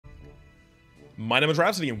My name is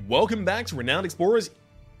Rhapsody, and welcome back to Renowned Explorers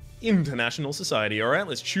International Society. Alright,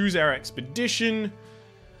 let's choose our expedition.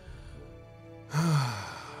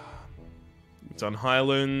 We've done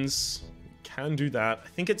Highlands. Can do that. I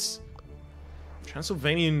think it's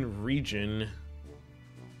Transylvanian region.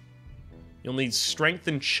 You'll need strength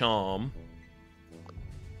and charm.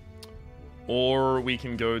 Or we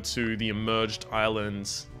can go to the emerged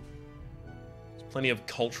islands. There's plenty of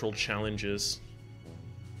cultural challenges.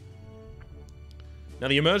 Now,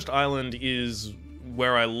 the emerged island is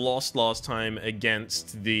where I lost last time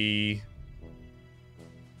against the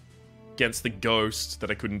ghost that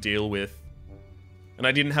I couldn't deal with. And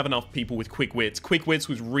I didn't have enough people with quick wits. Quick wits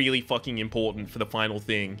was really fucking important for the final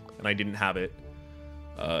thing, and I didn't have it.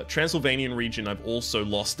 Transylvanian region, I've also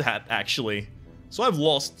lost at, actually. So I've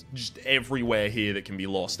lost just everywhere here that can be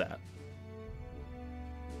lost at.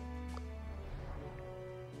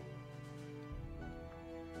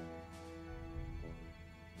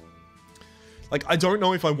 Like, I don't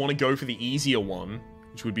know if I want to go for the easier one,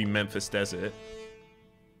 which would be Memphis Desert.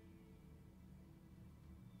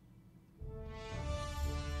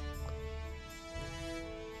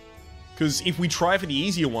 Because if we try for the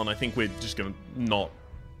easier one, I think we're just going to not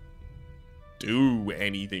do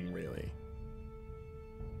anything, really.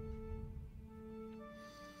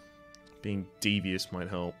 Being devious might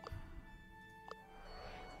help.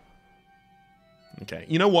 Okay,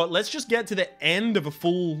 you know what? Let's just get to the end of a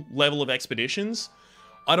full level of expeditions.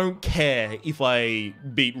 I don't care if I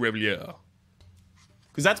beat Revelier.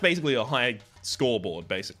 Because that's basically a high scoreboard,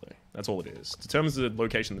 basically. That's all it is. Determines the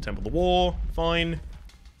location of the Temple of the War. Fine.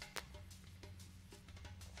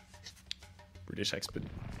 British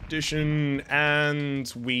expedition.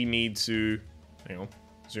 And we need to... Hang on.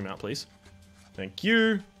 Zoom out, please. Thank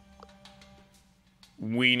you.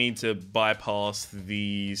 We need to bypass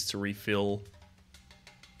these to refill...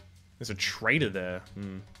 There's a trader there.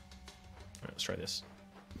 Alright, let's try this.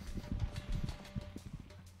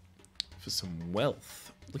 For some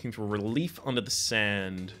wealth. Looking for relief under the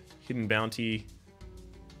sand. Hidden bounty.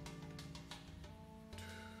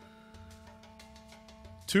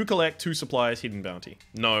 2 collect, 2 supplies, hidden bounty.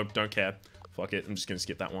 No, don't care. Fuck it, I'm just gonna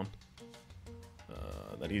skip that one.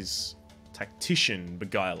 That is Tactician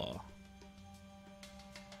Beguiler.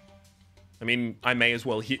 I mean, I may as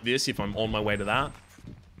well hit this if I'm on my way to that.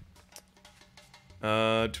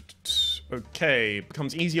 Okay,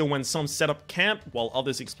 becomes easier when some set up camp while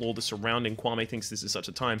others explore the surrounding. Kwame thinks this is such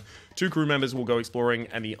a time. 2 crew members will go exploring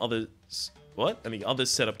and the others... What? And the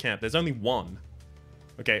others set up camp. There's only 1.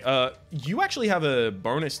 Okay, you actually have a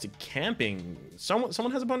bonus to camping.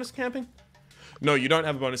 Someone has a bonus to camping? No, you don't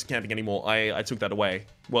have a bonus to camping anymore. I took that away.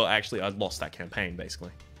 Well, actually, I lost that campaign,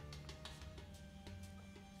 basically.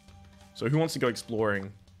 So who wants to go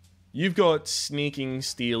exploring? You've got sneaking,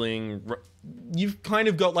 stealing... You've kind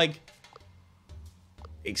of got, like,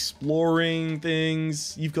 exploring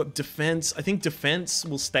things. You've got defense. I think defense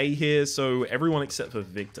will stay here, so everyone except for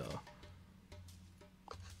Victor.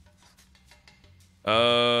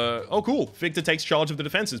 Oh, cool. Victor takes charge of the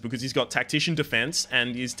defenses because he's got tactician defense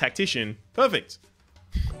and is tactician. Perfect.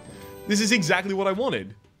 This is exactly what I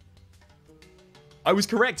wanted. I was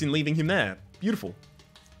correct in leaving him there. Beautiful.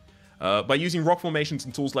 By using rock formations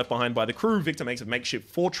and tools left behind by the crew, Victor makes a makeshift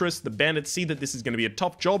fortress. The bandits see that this is going to be a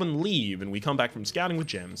tough job and leave, and we come back from scouting with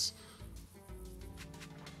gems.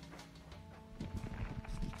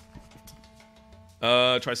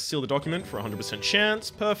 Tries to steal the document for 100% chance.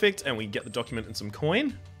 Perfect. And we get the document and some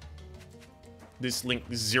coin. This link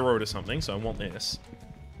is 0 to something, so I want this.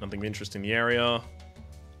 Nothing of interest in the area.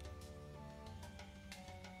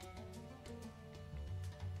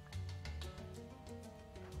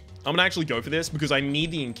 I'm gonna actually go for this because I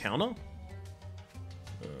need the encounter.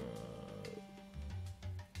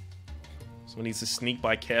 Someone needs to sneak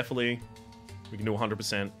by carefully. We can do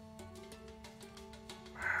 100%.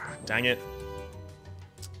 Dang it.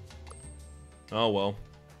 Oh well.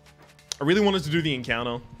 I really wanted to do the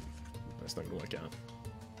encounter. That's not gonna work out.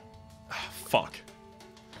 Fuck.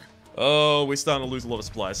 Oh, we're starting to lose a lot of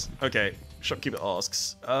supplies. Okay, shopkeeper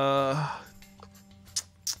asks.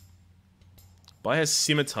 Buy a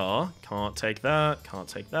scimitar. Can't take that. Can't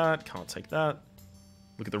take that. Can't take that.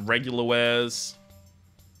 Look at the regular wares.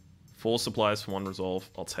 4 supplies for 1 resolve.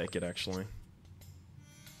 I'll take it, actually.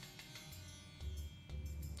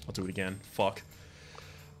 I'll do it again. Fuck.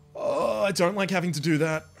 Oh, I don't like having to do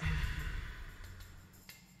that.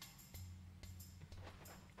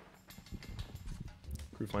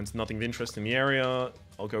 Crew finds nothing of interest in the area.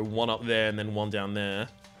 I'll go 1 up there and then 1 down there.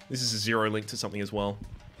 This is a 0 link to something as well.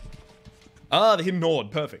 Ah, the hidden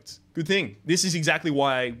Ord. Perfect. Good thing. This is exactly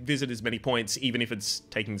why I visit as many points, even if it's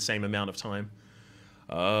taking the same amount of time.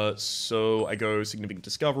 So I go significant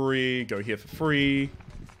discovery, go here for free.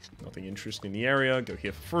 Nothing interesting in the area, go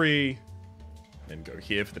here for free. Then go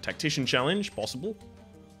here for the tactician challenge, possible.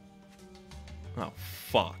 Oh,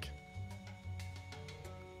 fuck.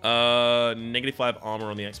 -5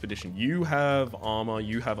 armor on the expedition. You have armor,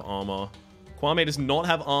 you have armor. Kwame does not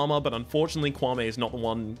have armor, but unfortunately Kwame is not the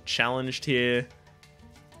one challenged here.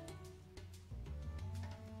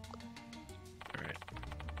 Alright.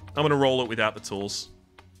 I'm gonna roll it without the tools.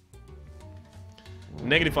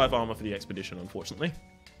 -5 armor for the expedition, unfortunately.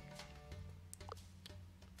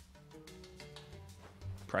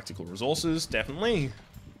 Practical resources, definitely.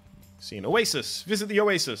 See an oasis. Visit the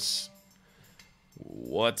oasis.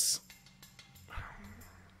 What?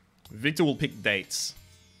 Victor will pick dates.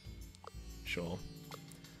 Sure.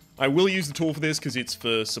 I will use the tool for this because it's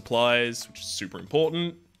for supplies, which is super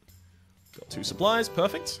important. Got 2 supplies,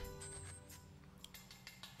 perfect.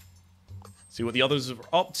 See what the others are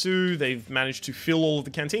up to. They've managed to fill all of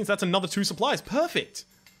the canteens. That's another 2 supplies, perfect.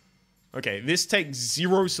 Okay, this takes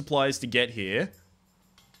 0 supplies to get here.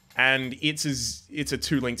 And it's a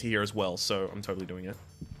 2 link to here as well, so I'm totally doing it.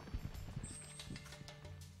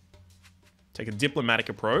 Take a diplomatic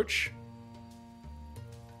approach.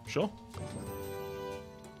 Sure.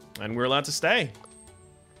 And we're allowed to stay.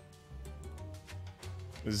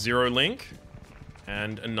 0 link.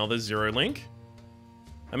 And another 0 link.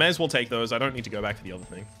 I may as well take those. I don't need to go back for the other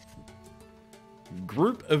thing.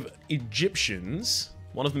 Group of Egyptians.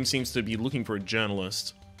 One of them seems to be looking for a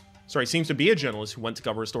journalist. Sorry, seems to be a journalist who went to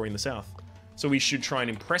cover a story in the South. So we should try and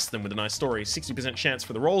impress them with a nice story. 60% chance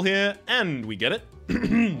for the roll here, and we get it.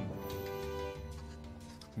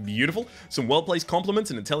 Beautiful. Some well-placed compliments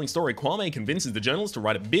and a telling story. Kwame convinces the journalist to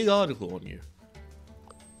write a big article on you.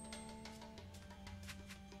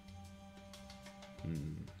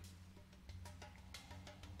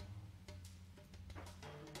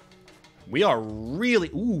 We are really...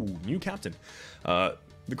 Ooh, new captain.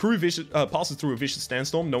 The crew passes through a vicious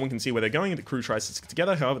sandstorm. No one can see where they're going, and the crew tries to stick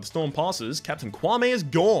together. However, the storm passes. Captain Kwame is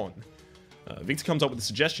gone. Victor comes up with a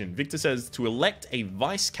suggestion. Victor says to elect a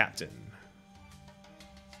vice captain.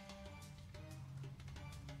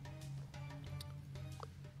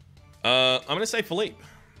 I'm going to say Philippe.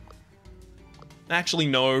 Actually,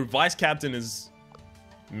 no. Vice captain is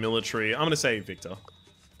military. I'm going to say Victor.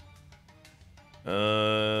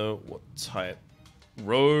 What type?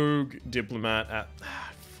 Rogue, diplomat,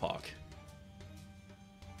 fuck.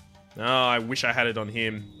 No, I wish I had it on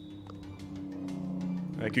him.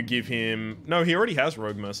 I could give him... No, he already has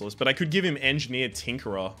Rogue Merciless, but I could give him Engineer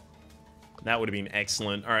Tinkerer. That would have been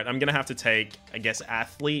excellent. Alright, I'm gonna have to take, I guess,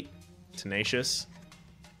 Athlete, Tenacious.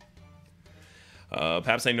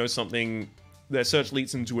 Perhaps they know something... Their search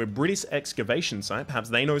leads them to a British excavation site. Perhaps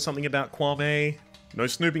they know something about Kwame. No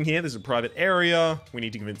snooping here, there's a private area. We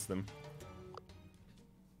need to convince them.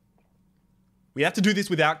 We have to do this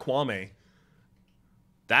without Kwame.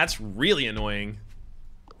 That's really annoying.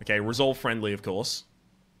 Okay, resolve friendly, of course.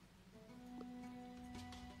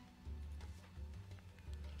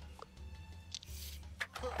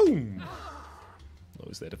 Boom.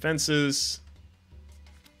 Lowers their defenses.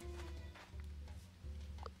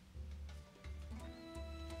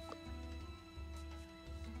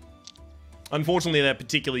 Unfortunately, they're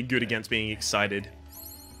particularly good against being excited.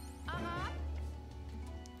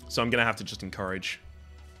 So I'm gonna have to just encourage.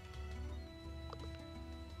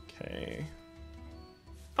 Okay.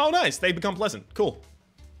 Oh, nice. They become pleasant. Cool.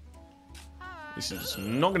 This is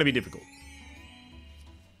not gonna be difficult.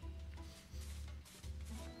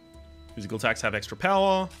 Physical attacks have extra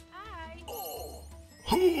power.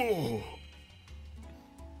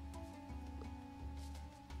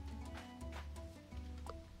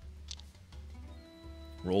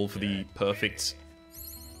 Roll for the perfect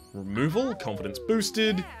removal. Confidence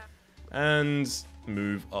boosted. And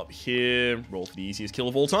move up here. Roll for the easiest kill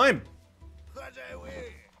of all time.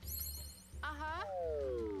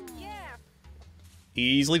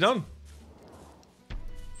 Easily done.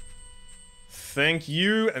 Thank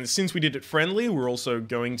you. And since we did it friendly, we're also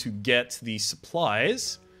going to get the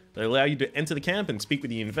supplies that allow you to enter the camp and speak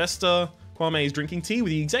with the investor. Kwame is drinking tea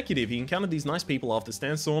with the executive. He encountered these nice people after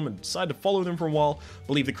Sandstorm and decided to follow them for a while.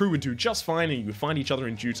 Believed the crew would do just fine and you would find each other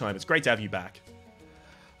in due time. It's great to have you back.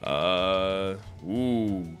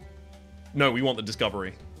 Ooh. No, we want the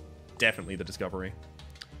discovery. Definitely the discovery.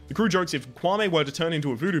 The crew jokes if Kwame were to turn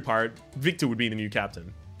into a voodoo pirate, Victor would be the new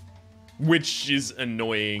captain. Which is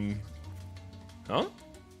annoying. Huh?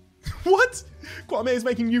 What? Kwame is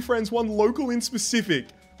making new friends, one local in specific.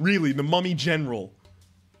 Really, the Mummy General.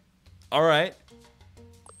 Alright.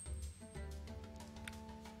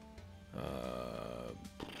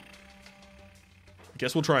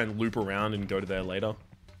 Guess we'll try and loop around and go to there later.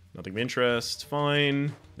 Nothing of interest.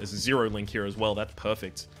 Fine. There's a 0 link here as well. That's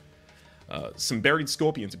perfect. Some buried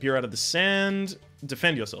scorpions appear out of the sand.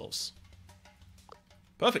 Defend yourselves.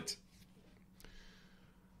 Perfect.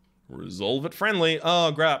 Resolve it friendly.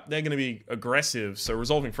 Oh, crap. They're going to be aggressive, so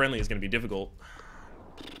resolving friendly is going to be difficult.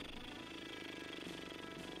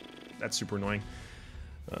 That's super annoying.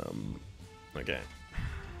 Okay.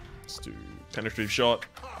 Let's do penetrative shot.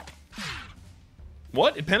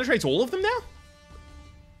 What? It penetrates all of them now?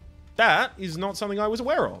 That is not something I was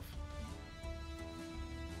aware of.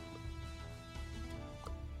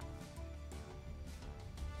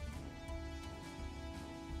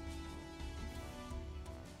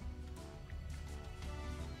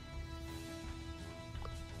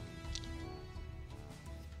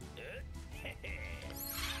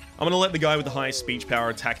 I'm gonna let the guy with the highest speech power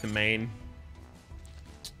attack the main.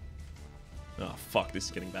 Oh, fuck, this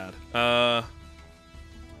is getting bad.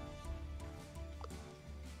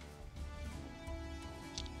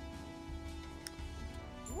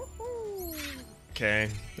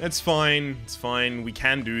 Okay, that's fine. It's fine. We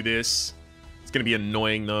can do this. It's gonna be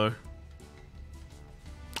annoying, though.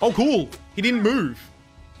 Oh, cool! He didn't move.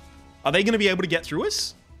 Are they gonna be able to get through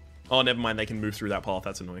us? Oh, never mind. They can move through that path.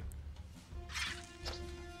 That's annoying.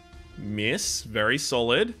 Miss. Very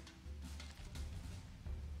solid.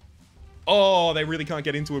 Oh, they really can't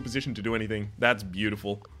get into a position to do anything. That's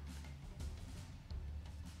beautiful.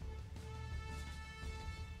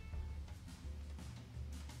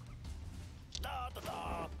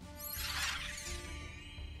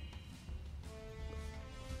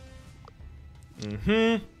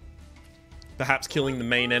 Perhaps killing the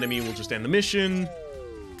main enemy will just end the mission.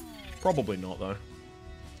 Probably not, though.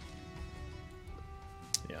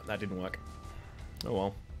 Yeah, that didn't work. Oh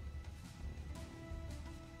well.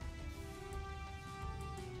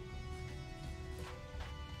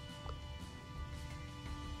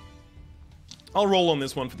 I'll roll on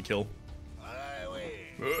this one for the kill.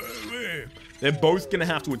 They're both gonna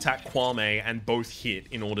have to attack Kwame and both hit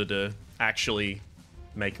in order to actually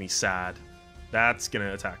make me sad. That's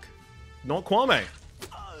gonna attack. Not Kwame.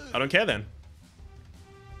 I don't care then.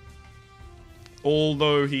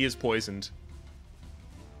 Although he is poisoned.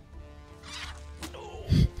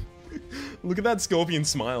 Look at that scorpion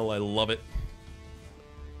smile. I love it.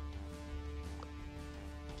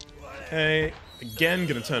 Okay. Again,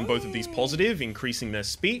 gonna turn both of these positive, increasing their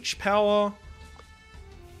speech power.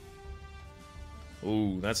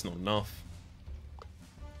 Ooh, that's not enough.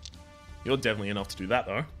 You're definitely enough to do that,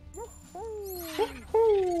 though.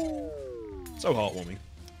 So heartwarming.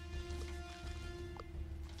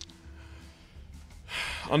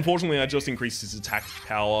 Unfortunately, I just increased his attack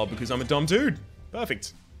power because I'm a dumb dude.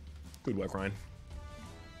 Perfect. Good work, Ryan.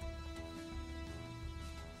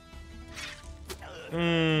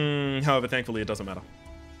 However, thankfully, it doesn't matter.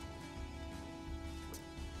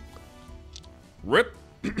 RIP.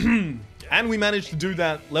 And we managed to do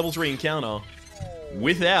that level 3 encounter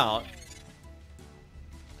without...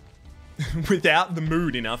 without the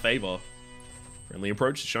mood in our favor. Friendly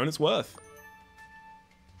approach has shown its worth.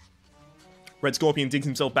 Red Scorpion digs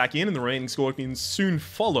himself back in, and the remaining Scorpions soon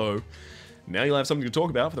follow. Now you'll have something to talk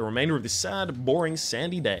about for the remainder of this sad, boring,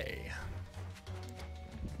 sandy day.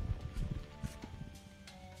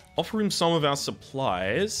 Offer him some of our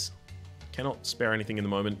supplies. Cannot spare anything in the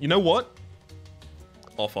moment. You know what?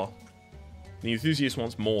 Offer. The enthusiast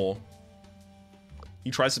wants more.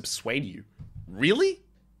 He tries to persuade you. Really?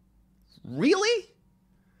 Really?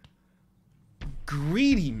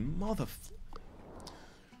 Greedy mother...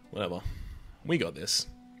 Whatever. We got this.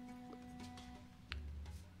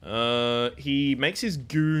 He makes his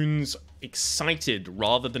goons excited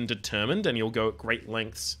rather than determined, and he'll go at great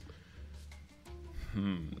lengths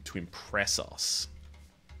to impress us.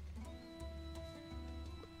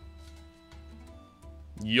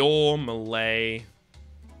 You're Malay.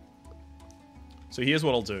 So here's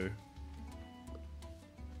what I'll do.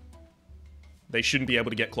 They shouldn't be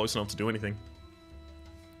able to get close enough to do anything.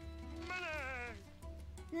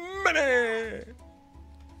 Money!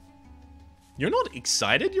 You're not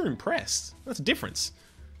excited, you're impressed. That's a difference.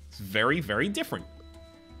 It's very, very different.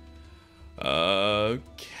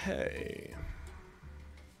 Okay.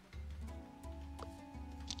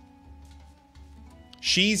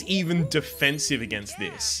 She's even defensive against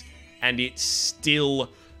this, and it still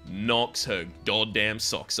knocks her goddamn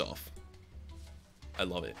socks off. I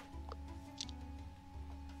love it.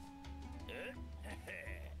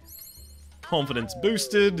 Confidence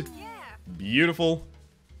boosted. Beautiful.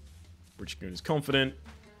 British Goon is confident.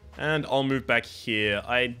 And I'll move back here.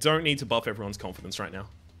 I don't need to buff everyone's confidence right now.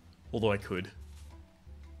 Although I could.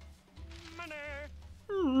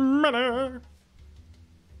 Money.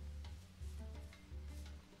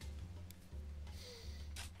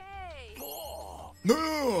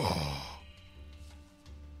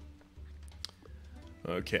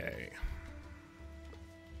 Okay.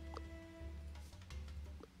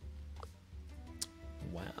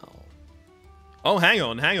 Wow. Oh, hang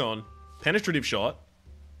on. Penetrative shot.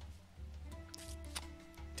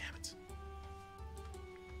 Damn it.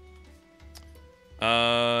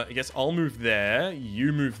 I guess I'll move there.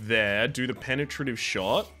 You move there. Do the penetrative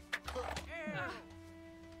shot.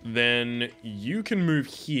 Then you can move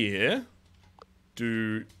here.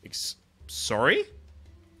 Do... Sorry?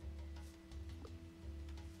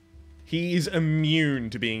 He is immune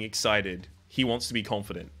to being excited. He wants to be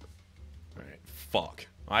confident. Alright, fuck.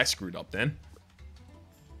 I screwed up then.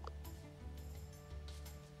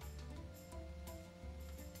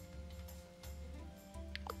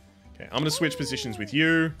 Okay, I'm gonna switch positions with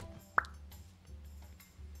you.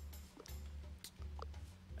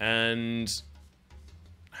 And...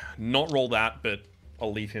 not roll that, but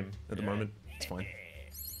I'll leave him at the moment. It's fine.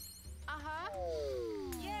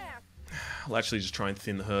 I'll actually just try and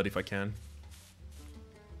thin the herd if I can.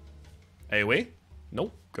 AoE?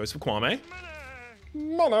 Nope. Goes for Kwame.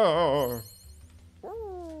 Mana!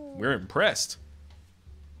 We're impressed.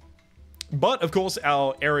 But, of course,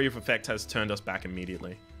 our area of effect has turned us back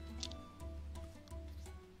immediately.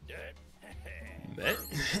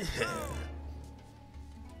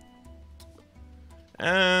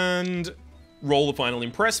 And... roll the final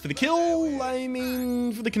impress for the kill. I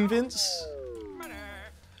mean, for the convince.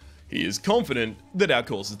 He is confident that our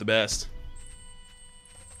course is the best.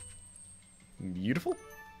 Beautiful.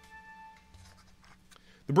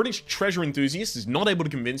 The British treasure enthusiast is not able to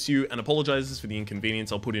convince you and apologizes for the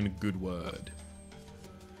inconvenience. I'll put in a good word.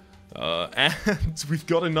 And we've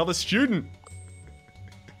got another student.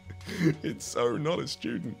 It's so not a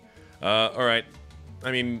student. Alright.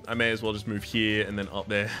 I mean, I may as well just move here and then up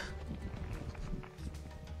there.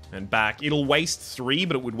 And back. It'll waste 3,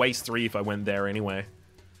 but it would waste 3 if I went there anyway.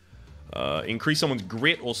 Increase someone's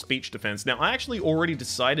grit or speech defense. Now, I actually already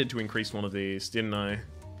decided to increase one of these, didn't I?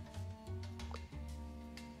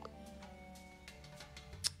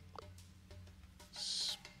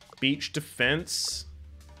 Speech defense.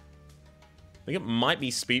 I think it might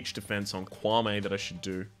be speech defense on Kwame that I should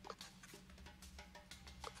do.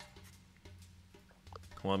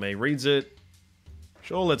 Kwame reads it.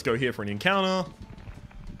 Sure, let's go here for an encounter.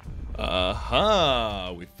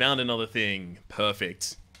 Aha! We found another thing.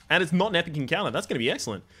 Perfect. And it's not an epic encounter. That's going to be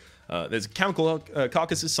excellent. There's chemical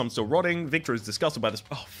carcasses, some still rotting. Victor is disgusted by this.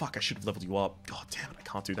 Oh, fuck, I should have leveled you up. God damn it, I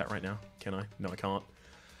can't do that right now. Can I? No, I can't.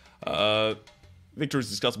 Victor is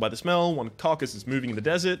disgusted by the smell. One carcass is moving in the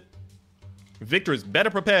desert. Victor is better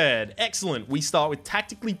prepared. Excellent. We start with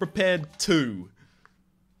tactically prepared 2.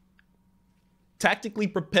 Tactically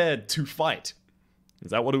prepared to fight.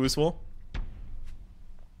 Is that what it was for?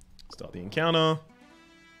 Start the encounter.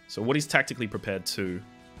 So what is tactically prepared to?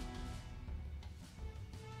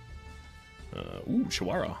 Ooh,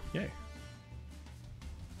 Shawara. Yay.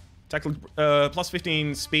 Tactical, plus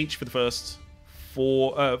 15 speech for the first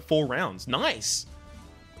 4 rounds. Nice!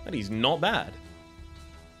 That is not bad.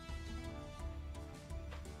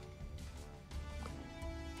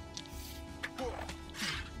 Okay,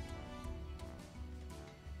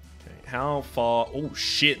 how far? Oh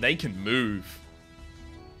shit, they can move.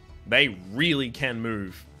 They really can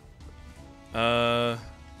move. So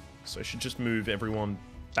I should just move everyone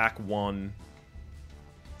back 1.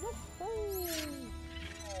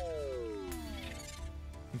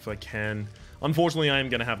 If I can. Unfortunately, I am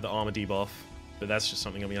going to have the armor debuff, but that's just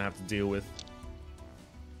something I'm going to have to deal with.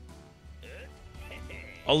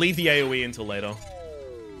 I'll leave the AoE until later.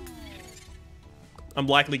 I'm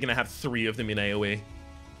likely going to have 3 of them in AoE.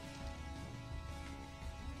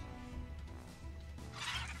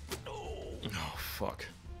 Oh, fuck.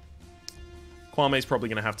 Kwame's probably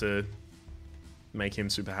going to have to make him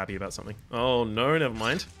super happy about something. Oh, no, never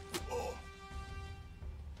mind.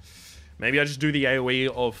 Maybe I just do the AoE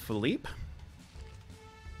of Philippe?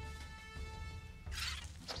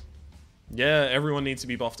 Yeah, everyone needs to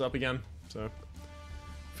be buffed up again, so...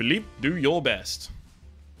 Philippe, do your best.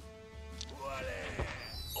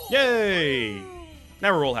 Yay!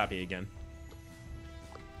 Now we're all happy again.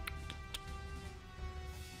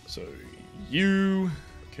 So, you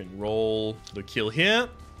can roll the kill here.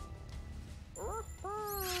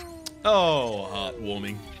 Oh,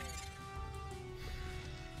 heartwarming.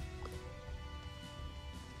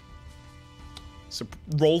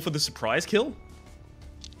 Roll for the surprise kill?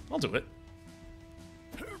 I'll do it.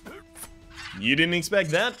 You didn't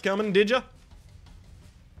expect that coming, did ya?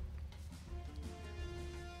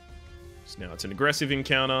 So now it's an aggressive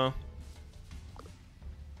encounter.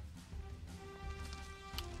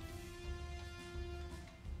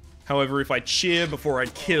 However, if I cheer before I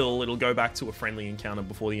kill, it'll go back to a friendly encounter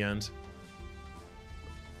before the end.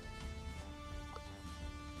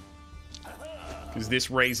 Because this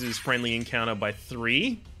raises friendly encounter by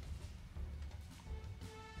 3.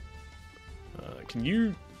 Can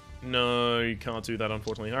you... No, you can't do that,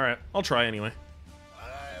 unfortunately. Alright, I'll try anyway.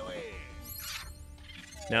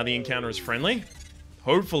 Now the encounter is friendly.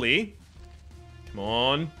 Hopefully. Come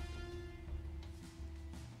on.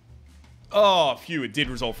 Oh, phew, it did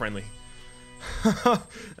resolve friendly.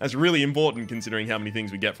 That's really important considering how many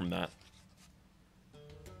things we get from that.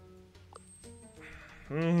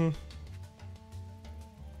 May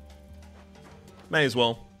as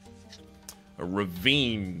well. A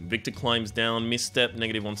ravine. Victor climbs down. Misstep,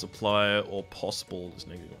 -1 supply, or possible is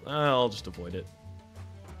 -1. I'll just avoid it.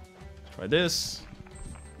 Try this.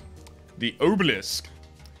 The obelisk.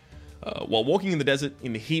 While walking in the desert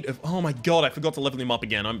in the heat of... Oh my god, I forgot to level him up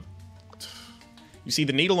again. You see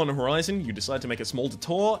the needle on the horizon, you decide to make a small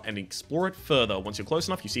detour and explore it further. Once you're close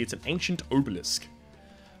enough, you see it's an ancient obelisk.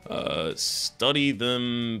 Study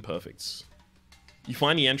them. Perfect. You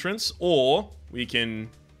find the entrance, or we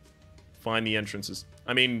can find the entrances.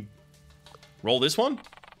 I mean, roll this one.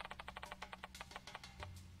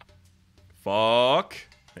 Fuck.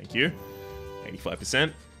 Thank you.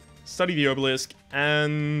 85%. Study the obelisk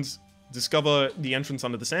and discover the entrance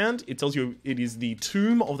under the sand. It tells you it is the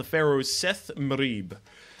tomb of the pharaoh Seth Merib.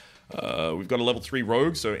 We've got a level 3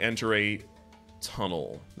 rogue, so enter a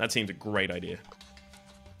tunnel. That seems a great idea.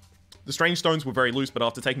 The strange stones were very loose, but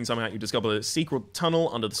after taking some out, you discover a secret tunnel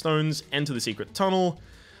under the stones. Enter the secret tunnel.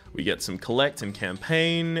 We get some collect and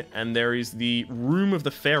campaign, and there is the room of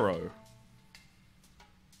the pharaoh.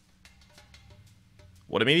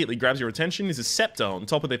 What immediately grabs your attention is a scepter on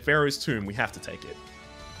top of the pharaoh's tomb. We have to take it.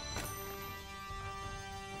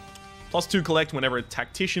 +2 collect whenever a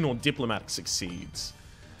tactician or diplomat succeeds.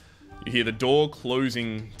 You hear the door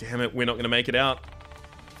closing. Damn it, we're not going to make it out.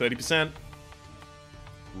 30%.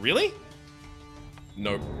 Really?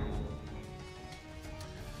 Nope.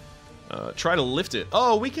 Try to lift it.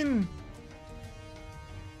 Oh, we can...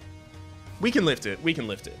 We can lift it. We can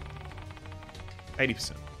lift it.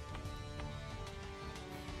 80%.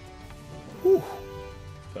 Whew.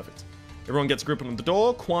 Perfect. Everyone gets a grip on the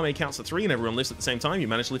door. Kwame counts to 3 and everyone lifts at the same time. You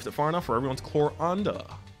manage to lift it far enough for everyone to claw under.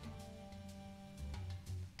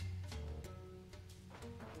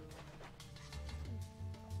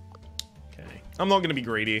 Okay. I'm not going to be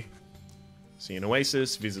greedy. See an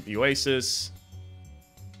oasis. Visit the oasis.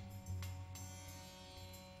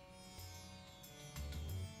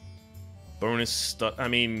 Bonus I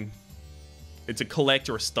mean, it's a collect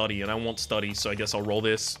or a study, and I want study, so I guess I'll roll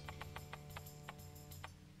this.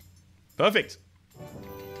 Perfect.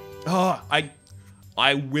 Ah,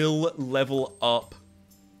 I will level up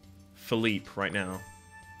Philippe right now.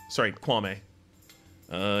 Sorry, Kwame.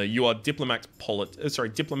 You are diplomatic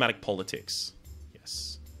politics.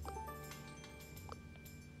 Yes.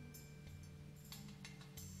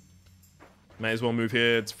 May as well move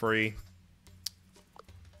here. It's free.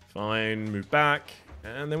 Fine. Move back,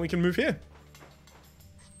 and then we can move here.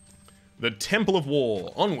 The Temple of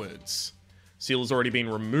War. Onwards. Seal has already been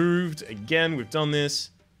removed. Again, we've done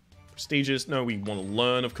this. Prestigious. No, we want to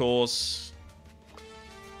learn, of course.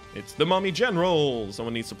 It's the Mummy General.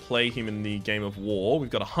 Someone needs to play him in the game of war.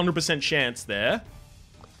 We've got a 100% chance there.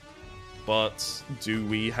 But do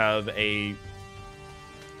we have a...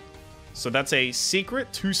 So that's a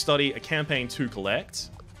secret to study, a campaign to collect.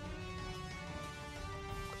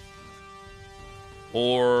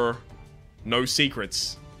 Or no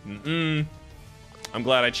secrets. I'm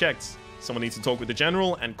glad I checked. Someone needs to talk with the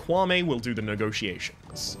general, and Kwame will do the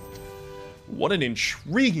negotiations. What an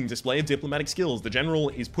intriguing display of diplomatic skills. The general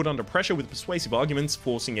is put under pressure with persuasive arguments,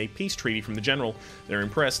 forcing a peace treaty from the general. They're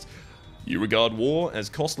impressed. You regard war as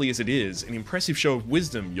costly as it is. An impressive show of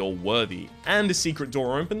wisdom. You're worthy. And a secret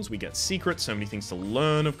door opens. We get secrets. So many things to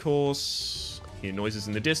learn, of course. Hear noises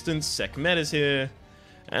in the distance. Sekhmet is here.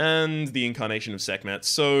 And the incarnation of Sekhmet.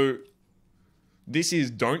 So this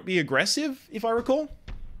is don't be aggressive, if I recall.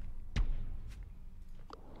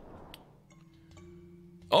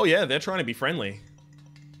 Oh yeah, they're trying to be friendly.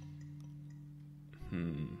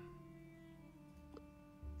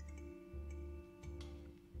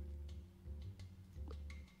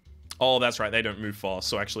 Oh, that's right, they don't move fast,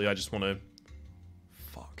 so actually I just want to...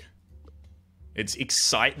 Fuck. It's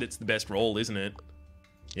Excite that's the best roll, isn't it?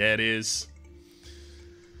 Yeah, it is.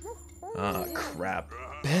 Ah, crap.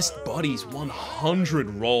 Best Buddies 100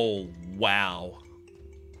 roll. Wow.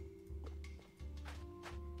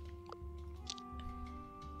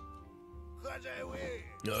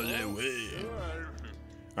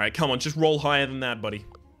 Alright, come on, just roll higher than that, buddy.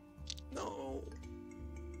 No.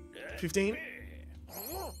 15?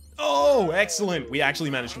 Oh, excellent. We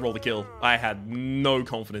actually managed to roll the kill. I had no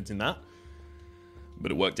confidence in that,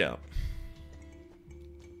 but it worked out.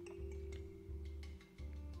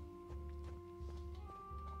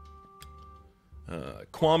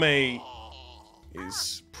 Kwame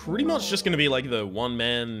is pretty much just going to be like the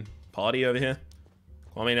one-man party over here.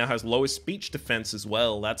 Kwame now has lowest speech defense as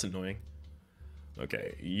well. That's annoying.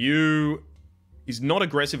 Okay, you... is not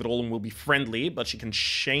aggressive at all and will be friendly, but she can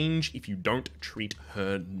change if you don't treat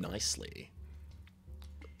her nicely.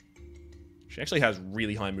 She actually has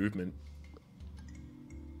really high movement.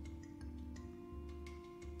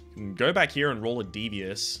 You can go back here and roll a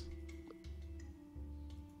devious.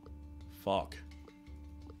 Fuck.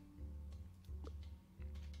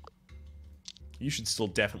 You should still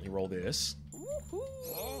definitely roll this.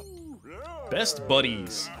 Best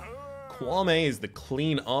buddies. Kwame is the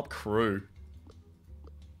clean up crew.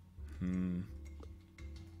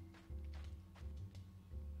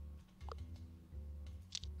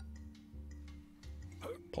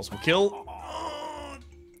 Possible kill. Oh,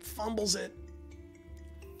 fumbles it.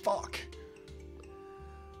 Fuck.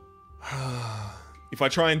 If I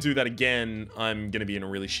try and do that again, I'm gonna be in a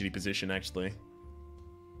really shitty position, actually.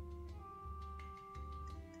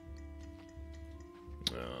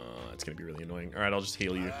 It's gonna be really annoying. Alright, I'll just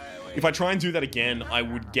heal you. If I try and do that again, I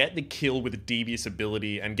would get the kill with a devious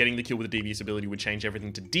ability, and getting the kill with a devious ability would change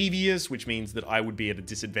everything to devious, which means that I would be at a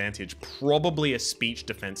disadvantage. Probably a speech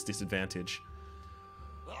defense disadvantage.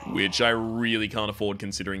 Which I really can't afford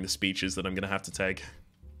considering the speeches that I'm gonna have to take.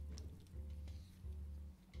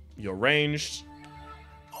 You're ranged.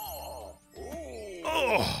 Oh.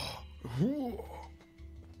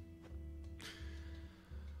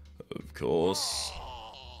 Of course.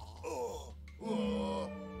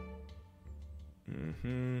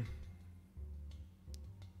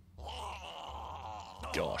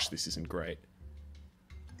 Gosh, this isn't great.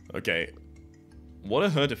 Okay. What are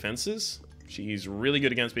her defenses? She's really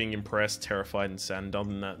good against being impressed, terrified, and saddened. Other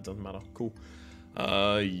than that, doesn't matter. Cool.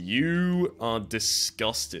 You are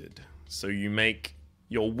disgusted. So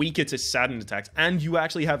you're weaker to saddened attacks, and you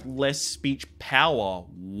actually have less speech power.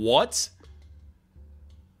 What?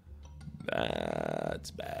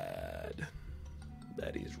 That's bad.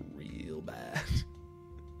 That is real bad.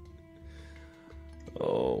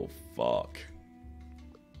 Oh, fuck.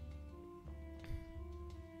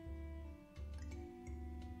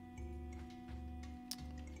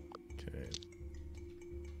 Okay.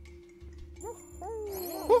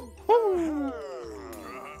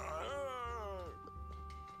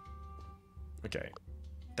 Okay.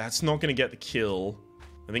 That's not gonna get the kill.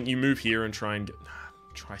 I think you move here and try and get...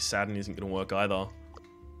 Try Sadden isn't gonna work either.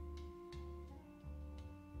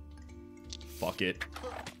 Fuck it.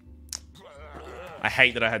 I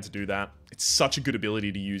hate that I had to do that. It's such a good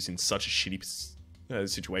ability to use in such a shitty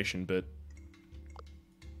situation, but...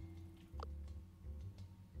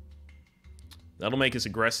 That'll make us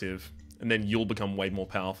aggressive, and then you'll become way more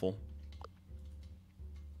powerful.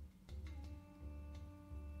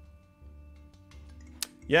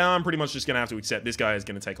 Yeah, I'm pretty much just gonna have to accept this guy is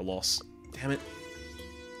gonna take a loss. Damn it.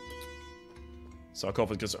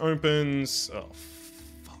 Sarcophagus opens. Oh,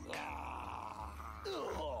 fuck.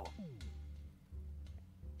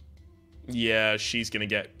 Yeah, she's gonna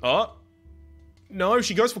get... Oh! No,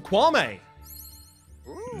 she goes for Kwame!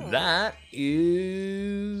 That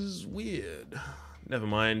is... weird. Never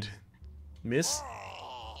mind. Miss?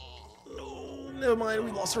 No, never mind,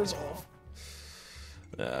 we lost her resolve.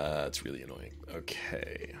 That's really annoying.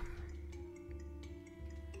 Okay.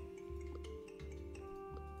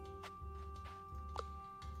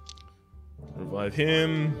 Revive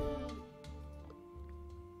him.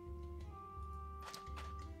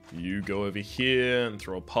 You go over here and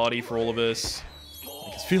throw a party for all of us.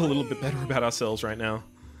 Make us feel a little bit better about ourselves right now.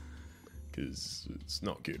 Because it's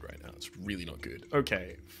not good right now. It's really not good.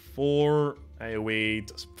 Okay. 4 AoE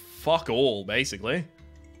does fuck all, basically.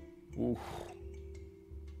 Ooh.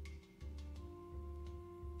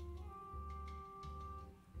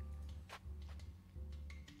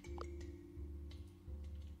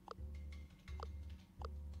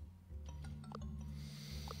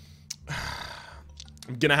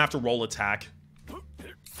 I'm gonna have to roll attack.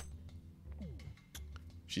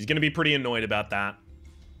 She's gonna be pretty annoyed about that.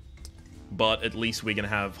 But at least we're gonna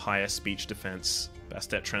have higher speech defense.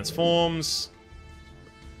 Bastet transforms.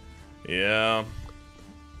 Yeah.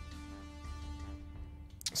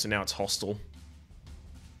 So now it's hostile.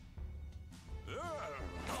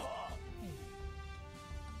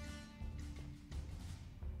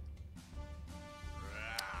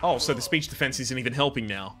 Oh, so the speech defense isn't even helping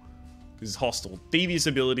now. This is hostile. Devious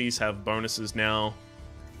abilities have bonuses now.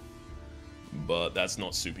 But that's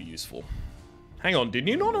not super useful. Hang on, didn't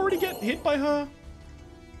you not already get hit by her?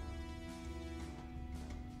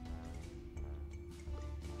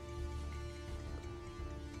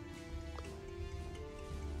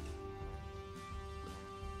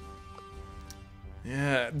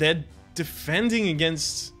 Yeah, they're defending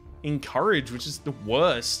against Encourage, which is the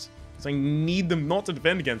worst. Because I need them not to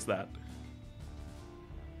defend against that.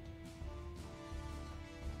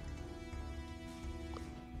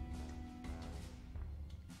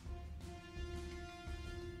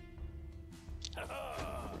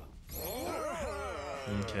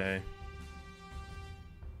 Okay.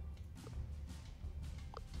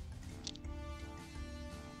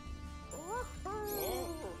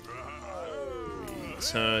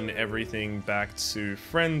 Turn everything back to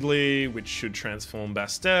friendly, which should transform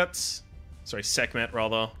Bastet. Sorry, Sekhmet,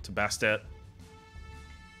 rather, to Bastet.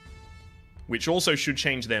 Which also should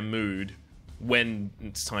change their mood when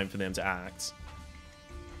it's time for them to act.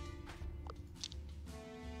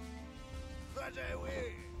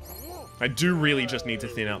 I do really just need to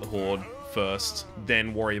thin out the Horde first,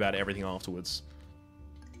 then worry about everything afterwards.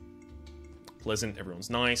 Pleasant,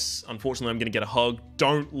 everyone's nice. Unfortunately, I'm gonna get a hug.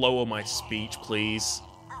 Don't lower my speech, please.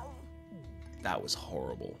 That was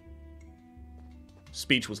horrible.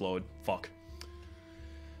 Speech was lowered. Fuck.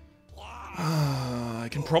 I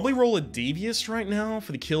can probably roll a Devious right now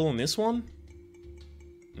for the kill on this one.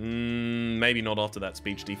 Maybe not after that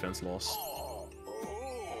speech defense loss.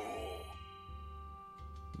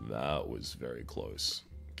 That was very close.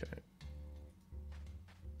 Okay.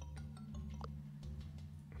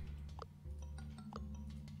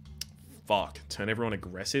 Fuck. Turn everyone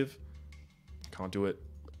aggressive? Can't do it.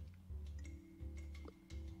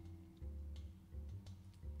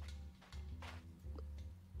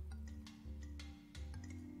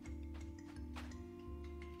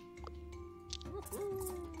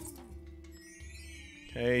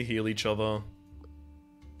 Okay, heal each other.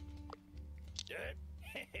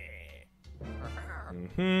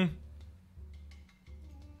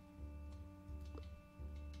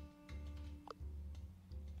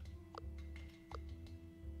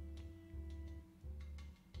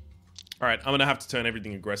 Alright, I'm gonna have to turn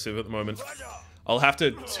everything aggressive at the moment. I'll have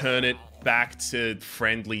to turn it back to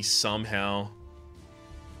friendly somehow.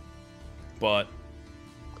 But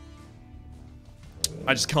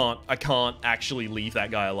I just can't. I can't actually leave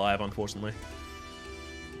that guy alive, unfortunately.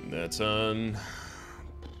 Their turn.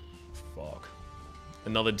 Fuck.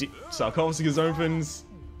 Another sarcophagus opens.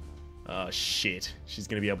 Shit. She's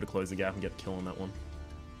gonna be able to close the gap and get the kill on that one.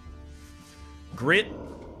 Grit.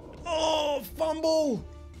 Oh, fumble!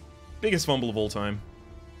 Biggest fumble of all time.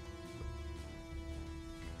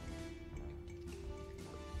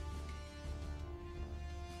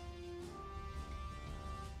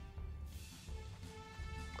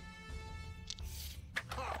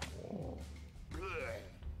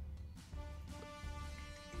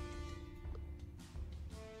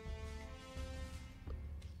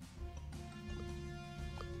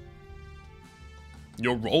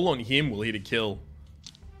 Your roll on him will hit a kill.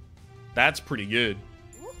 That's pretty good.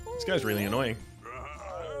 This guy's really annoying.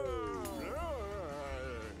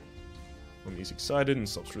 When he's excited and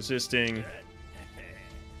stops resisting.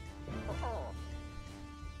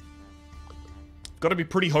 Got to be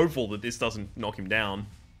pretty hopeful that this doesn't knock him down.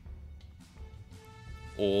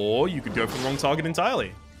 Or you could go for the wrong target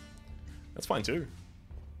entirely. That's fine too.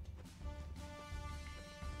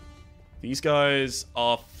 These guys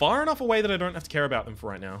are far enough away that I don't have to care about them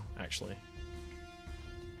for right now, actually.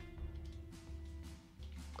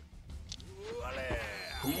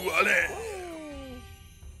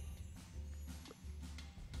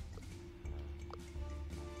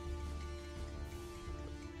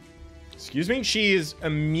 Excuse me? She is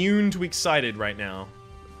immune to excited right now.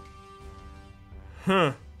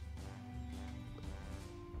 Huh.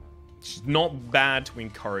 She's not bad to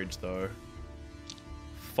encourage, though.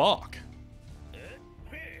 Fuck.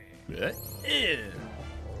 Alright,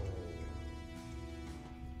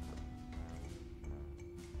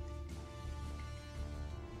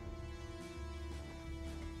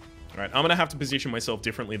 I'm gonna have to position myself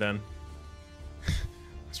differently then. I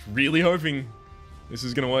was really hoping this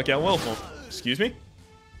is gonna work out well for me. Excuse me?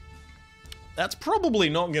 That's probably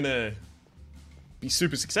not gonna be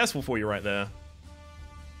super successful for you right there.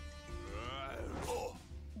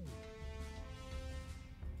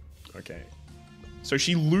 Okay. So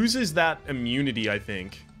she loses that immunity, I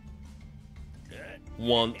think,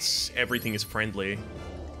 once everything is friendly.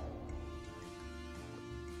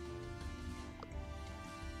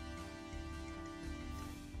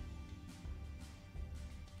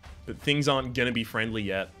 that things aren't gonna be friendly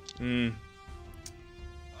yet.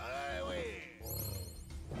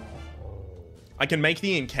 I can make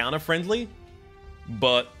the encounter friendly,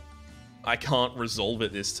 but I can't resolve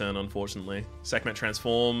it this turn, unfortunately. Sekhmet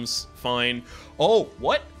transforms, fine. Oh,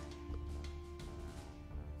 what?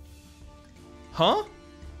 Huh?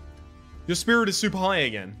 Your spirit is super high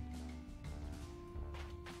again.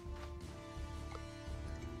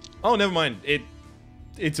 Oh, never mind.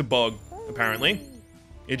 It's a bug, apparently.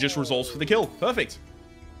 It just resolves for the kill. Perfect.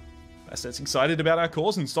 Bastet's excited about our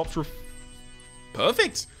cause and stops for...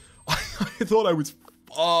 Perfect! I thought I was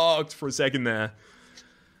fucked for a second there.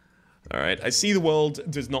 Alright, I see the world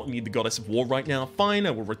does not need the goddess of war right now. Fine,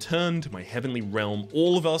 I will return to my heavenly realm.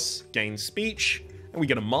 All of us gain speech, and we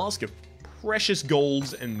get a mask of precious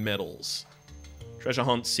golds and metals. Treasure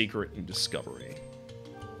hunt, secret, and discovery.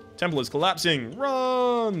 Temple is collapsing.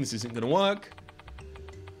 Run! This isn't gonna work.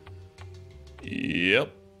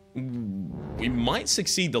 Yep. We might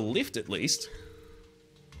succeed the lift at least.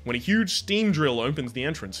 When a huge steam drill opens the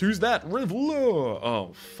entrance. Who's that? Reveleur!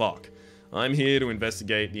 Oh, fuck. I'm here to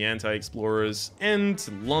investigate the anti-explorers and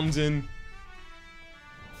London.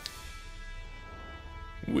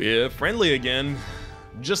 We're friendly again.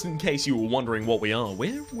 Just in case you were wondering what we are.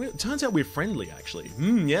 Turns out we're friendly, actually.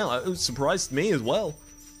 Yeah, it surprised me as well.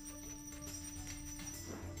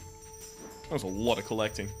 That was a lot of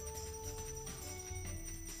collecting.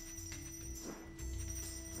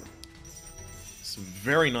 Some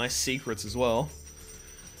very nice secrets as well.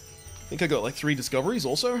 I think I got like 3 discoveries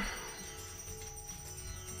also.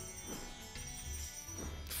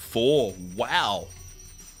 4. Wow.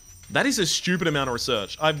 That is a stupid amount of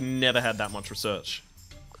research. I've never had that much research.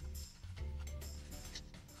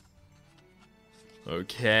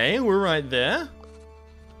 Okay, we're right there.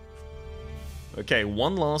 Okay,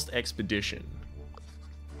 one last expedition.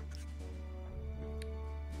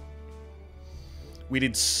 We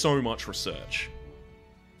did so much research.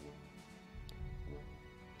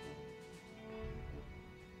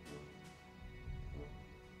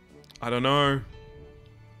 I don't know.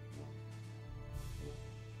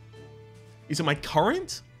 Is it my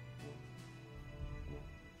current?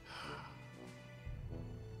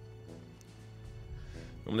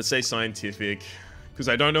 I'm gonna say scientific, because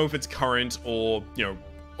I don't know if it's current or, you know,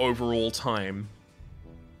 overall time.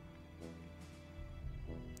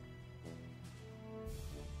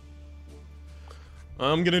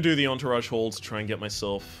 I'm gonna do the entourage haul to try and get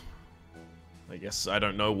myself, I guess, I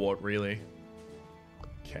don't know what, really.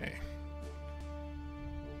 Okay.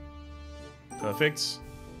 Perfect.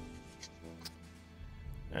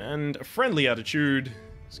 And a friendly attitude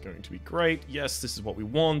is going to be great. Yes, this is what we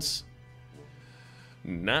want.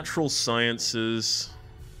 Natural sciences.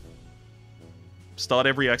 Start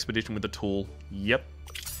every expedition with a tool. Yep.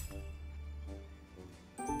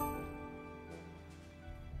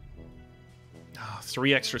 Ah,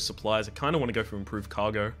 3 extra supplies. I kind of want to go for improved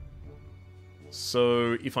cargo.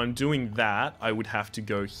 So if I'm doing that, I would have to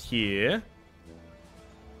go here.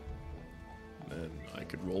 And I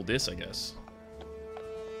could roll this, I guess.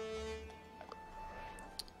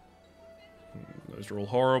 Those are all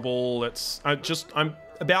horrible. I'm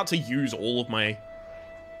about to use all of my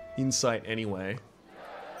insight anyway.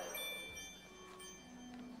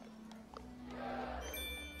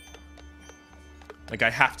 Like, I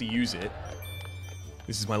have to use it.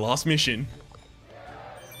 This is my last mission.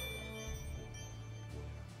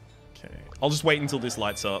 Okay. I'll just wait until this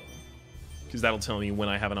lights up, because that'll tell me when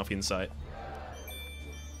I have enough insight.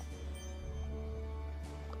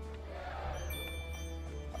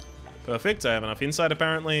 Perfect, I have enough insight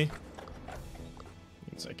apparently.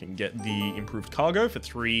 Means I can get the improved cargo for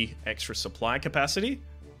 3 extra supply capacity.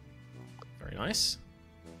 Very nice.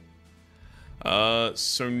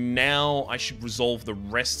 So now I should resolve the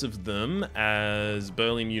rest of them as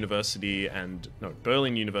Berlin University and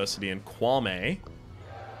Kwame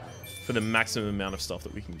for the maximum amount of stuff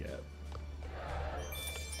that we can get.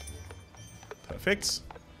 Perfect.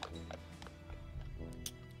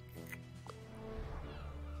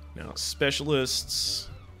 Now, specialists.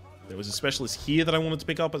 There was a specialist here that I wanted to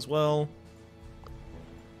pick up as well.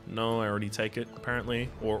 No, I already take it, apparently.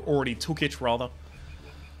 Or already took it, rather.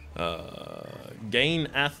 Gain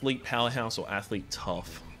athlete powerhouse or athlete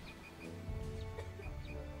tough.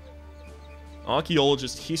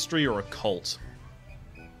 Archaeologist history or occult.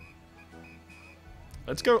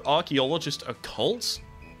 Let's go archaeologist occult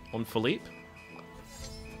on Philippe.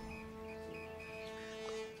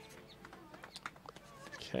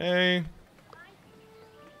 Okay.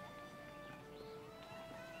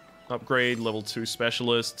 Upgrade level 2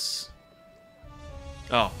 specialists.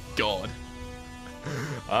 Oh, God.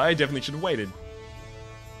 I definitely should have waited.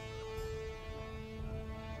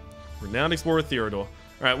 Renowned Explorer Theodore.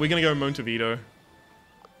 Alright, we're gonna go Montevideo.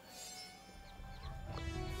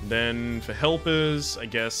 Then for helpers, I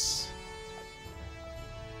guess...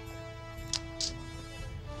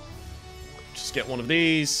 just get one of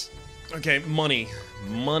these. Okay, money.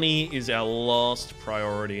 Money is our last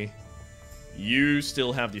priority. You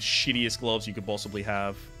still have the shittiest gloves you could possibly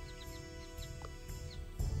have.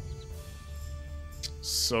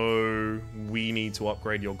 So, we need to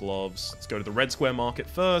upgrade your gloves. Let's go to the Red Square Market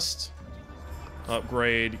first.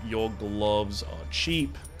 Upgrade. Your gloves are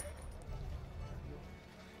cheap.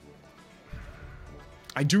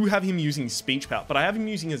 I do have him using speech power, but I have him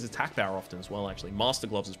using his attack power often as well, actually. Master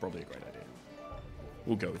gloves is probably a great idea.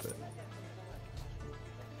 We'll go with it.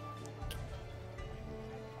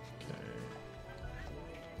 Okay.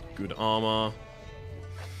 Good armor.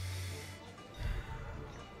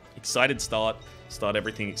 Excited start. Start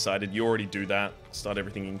everything excited. You already do that. Start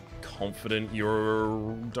everything confident.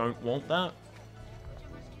 You don't want that.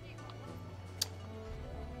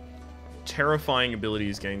 Terrifying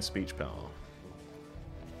abilities gain speech power.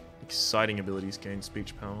 Exciting abilities gain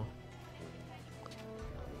speech power.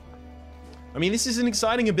 I mean, this is an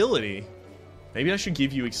exciting ability. Maybe I should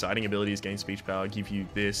give you exciting abilities gain speech power. Give you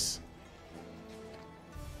this.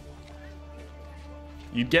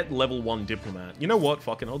 You'd get level 1 diplomat. You know what?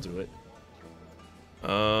 Fucking, I'll do it.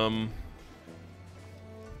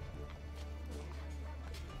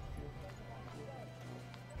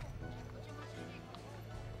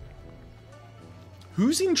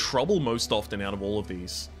 Who's in trouble most often out of all of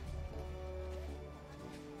these?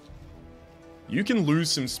 You can lose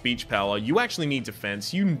some speech power. You actually need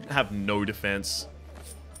defense. You have no defense.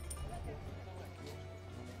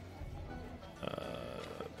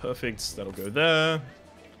 Perfect. That'll go there.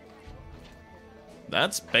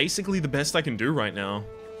 That's basically the best I can do right now.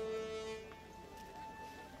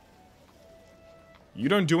 You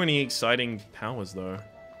don't do any exciting powers, though.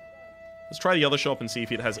 Let's try the other shop and see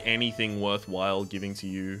if it has anything worthwhile giving to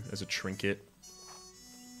you as a trinket.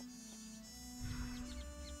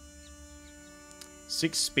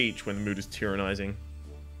 6 speech when the mood is tyrannizing.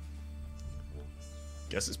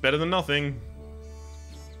 Guess it's better than nothing.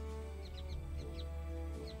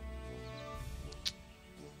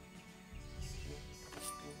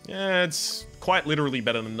 Yeah, it's quite literally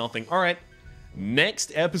better than nothing. Alright,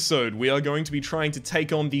 next episode, we are going to be trying to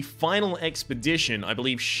take on the final expedition. I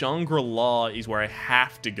believe Shangri-La is where I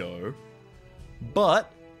have to go.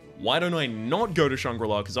 But, why don't I not go to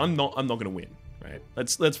Shangri-La? Because I'm not going to win, right?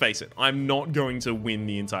 Let's face it, I'm not going to win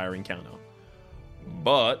the entire encounter.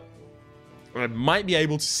 But, I might be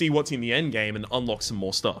able to see what's in the end game and unlock some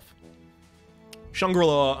more stuff.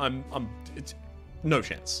 Shangri-La, it's no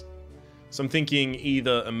chance. So I'm thinking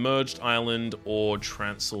either Emerged Island or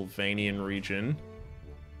Transylvanian region.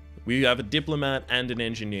 We have a diplomat and an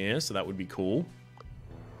engineer, so that would be cool.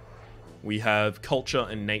 We have culture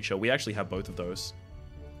and nature. We actually have both of those.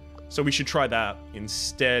 So we should try that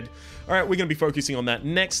instead. Alright, we're going to be focusing on that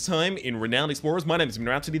next time in Renowned Explorers. My name has been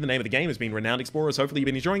Rhapsody. The name of the game has been Renowned Explorers. Hopefully you've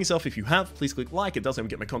been enjoying yourself. If you have, please click like. It does help me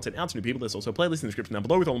get my content out to new people. There's also a playlist in the description down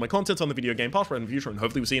below with all of my content on the video game past, present, future, and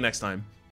hopefully we'll see you next time.